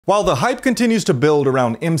While the hype continues to build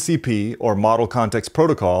around MCP, or Model Context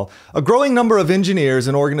Protocol, a growing number of engineers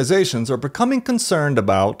and organizations are becoming concerned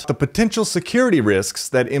about the potential security risks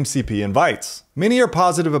that MCP invites. Many are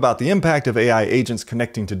positive about the impact of AI agents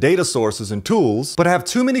connecting to data sources and tools, but have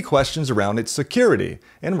too many questions around its security,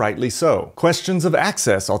 and rightly so. Questions of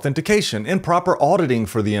access, authentication, and proper auditing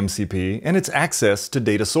for the MCP and its access to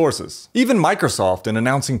data sources. Even Microsoft, in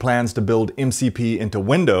announcing plans to build MCP into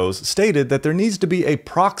Windows, stated that there needs to be a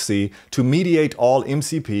proxy to mediate all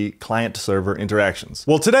MCP client-server interactions.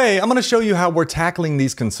 Well, today I'm going to show you how we're tackling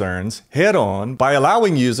these concerns head-on by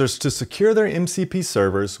allowing users to secure their MCP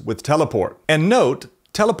servers with Teleport. And note,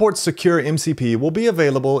 Teleport Secure MCP will be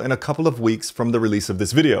available in a couple of weeks from the release of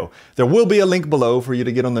this video. There will be a link below for you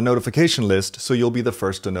to get on the notification list, so you'll be the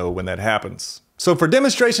first to know when that happens. So for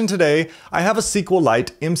demonstration today, I have a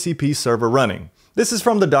SQLite MCP server running. This is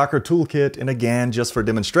from the Docker toolkit, and again, just for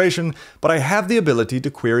demonstration, but I have the ability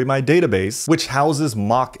to query my database, which houses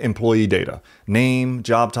mock employee data: name,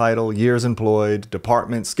 job title, years employed,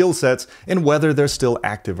 department, skill sets, and whether they're still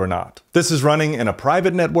active or not. This is running in a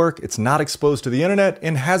private network, it's not exposed to the internet,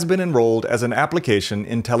 and has been enrolled as an application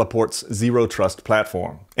in Teleport's Zero Trust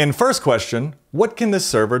platform. And first question, what can this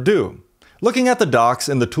server do? Looking at the docs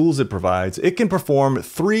and the tools it provides, it can perform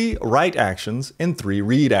 3 write actions and 3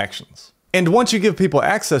 read actions. And once you give people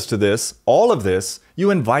access to this, all of this,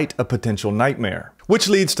 you invite a potential nightmare. Which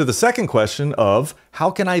leads to the second question of,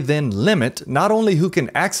 how can I then limit not only who can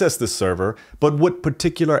access this server, but what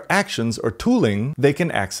particular actions or tooling they can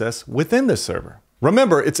access within this server?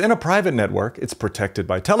 Remember, it's in a private network, it's protected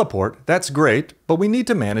by Teleport, that's great, but we need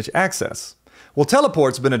to manage access. Well,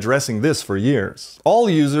 Teleport's been addressing this for years. All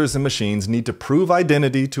users and machines need to prove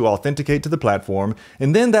identity to authenticate to the platform,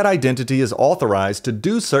 and then that identity is authorized to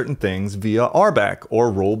do certain things via RBAC, or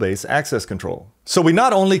role-based access control. So we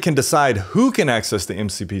not only can decide who can access the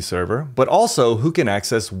MCP server, but also who can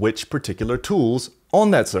access which particular tools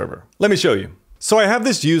on that server. Let me show you. So I have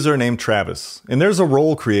this user named Travis, and there's a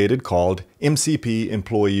role created called MCP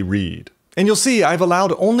Employee Read. And you'll see I've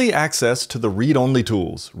allowed only access to the read-only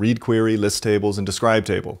tools, read query, list tables, and describe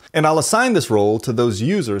table. And I'll assign this role to those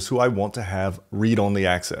users who I want to have read-only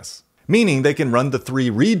access, meaning they can run the 3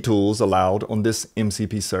 read tools allowed on this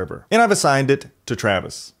MCP server. And I've assigned it to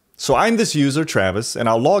Travis. So I'm this user, Travis, and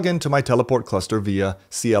I'll log into my Teleport cluster via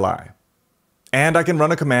CLI. And I can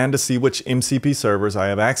run a command to see which MCP servers I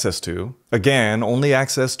have access to. Again, only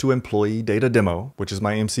access to employee data demo, which is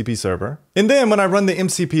my MCP server. And then when I run the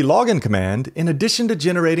MCP login command, in addition to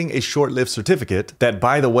generating a short-lived certificate that,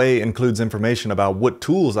 by the way, includes information about what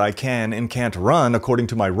tools I can and can't run according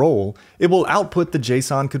to my role, it will output the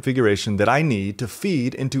JSON configuration that I need to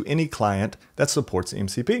feed into any client that supports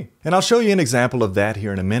MCP. And I'll show you an example of that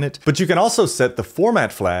here in a minute, but you can also set the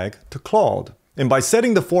format flag to Claude. And by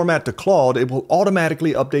setting the format to Claude, it will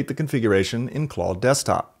automatically update the configuration in Claude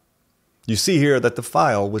Desktop. You see here that the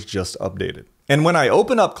file was just updated. And when I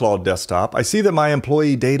open up Claude Desktop, I see that my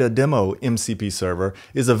employee data demo MCP server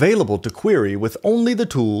is available to query with only the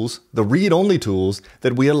tools, the read-only tools,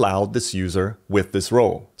 that we allowed this user with this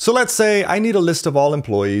role. So let's say I need a list of all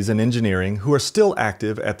employees in engineering who are still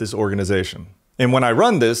active at this organization. And when I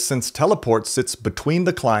run this, since Teleport sits between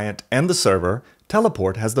the client and the server,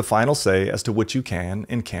 Teleport has the final say as to what you can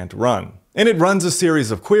and can't run. And it runs a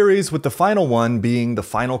series of queries, with the final one being the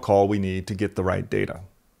final call we need to get the right data.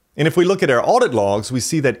 And if we look at our audit logs, we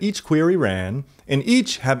see that each query ran, and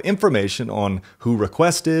each have information on who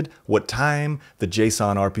requested, what time, the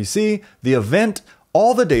JSON RPC, the event,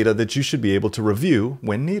 all the data that you should be able to review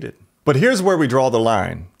when needed. But here's where we draw the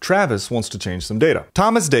line. Travis wants to change some data.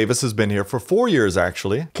 Thomas Davis has been here for 4 years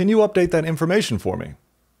actually. Can you update that information for me?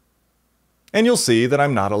 And you'll see that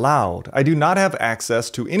I'm not allowed. I do not have access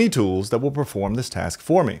to any tools that will perform this task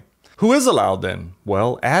for me. Who is allowed then?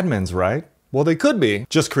 Well, admins, right? Well, they could be.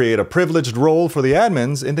 Just create a privileged role for the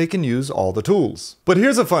admins and they can use all the tools. But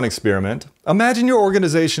here's a fun experiment. Imagine your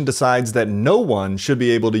organization decides that no one should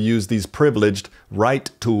be able to use these privileged write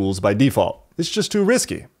tools by default. It's just too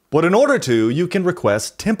risky. But in order to, you can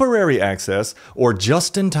request temporary access or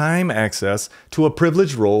just-in-time access to a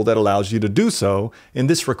privileged role that allows you to do so, and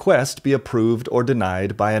this request be approved or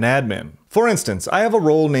denied by an admin. For instance, I have a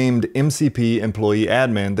role named MCP Employee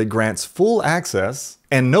Admin that grants full access,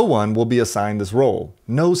 and no one will be assigned this role.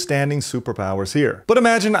 No standing superpowers here. But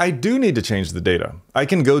imagine I do need to change the data. I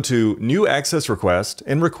can go to New Access Request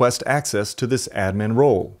and request access to this admin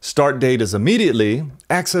role. Start date is immediately,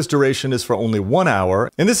 access duration is for only 1 hour,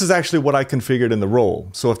 and this is actually what I configured in the role.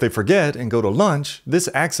 So if they forget and go to lunch, this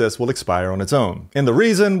access will expire on its own. And the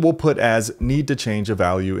reason we'll put as need to change a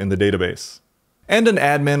value in the database. And an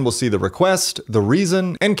admin will see the request, the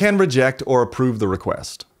reason, and can reject or approve the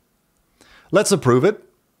request. Let's approve it.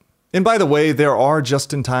 And by the way, there are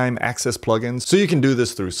just-in-time access plugins, so you can do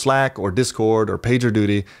this through Slack or Discord or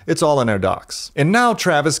PagerDuty. It's all in our docs. And now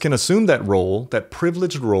Travis can assume that role, that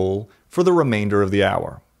privileged role, for the remainder of the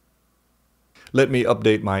hour. Let me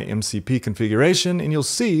update my MCP configuration, and you'll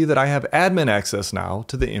see that I have admin access now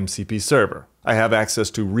to the MCP server. I have access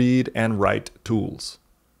to read and write tools.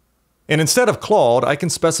 And instead of Claude, I can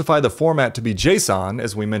specify the format to be JSON,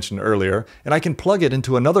 as we mentioned earlier, and I can plug it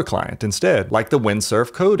into another client instead, like the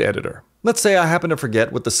Windsurf code editor. Let's say I happen to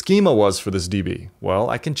forget what the schema was for this DB. Well,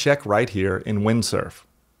 I can check right here in Windsurf.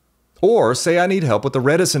 Or say I need help with the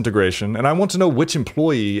Redis integration, and I want to know which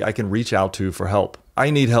employee I can reach out to for help. I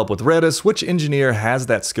need help with Redis, which engineer has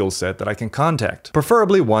that skill set that I can contact,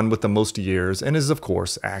 preferably one with the most years and is of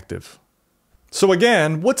course active. So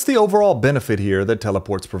again, what's the overall benefit here that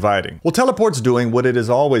Teleport's providing? Well, Teleport's doing what it has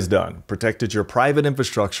always done, protected your private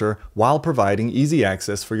infrastructure while providing easy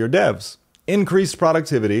access for your devs. Increased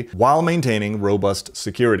productivity while maintaining robust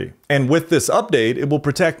security. And with this update, it will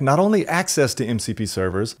protect not only access to MCP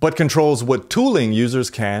servers, but controls what tooling users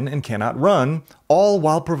can and cannot run, all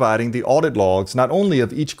while providing the audit logs not only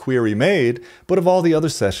of each query made, but of all the other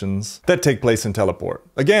sessions that take place in Teleport.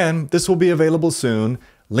 Again, this will be available soon.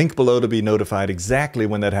 Link below to be notified exactly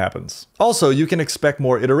when that happens. Also, you can expect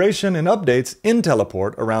more iteration and updates in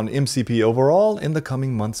Teleport around MCP overall in the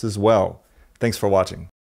coming months as well. Thanks for watching.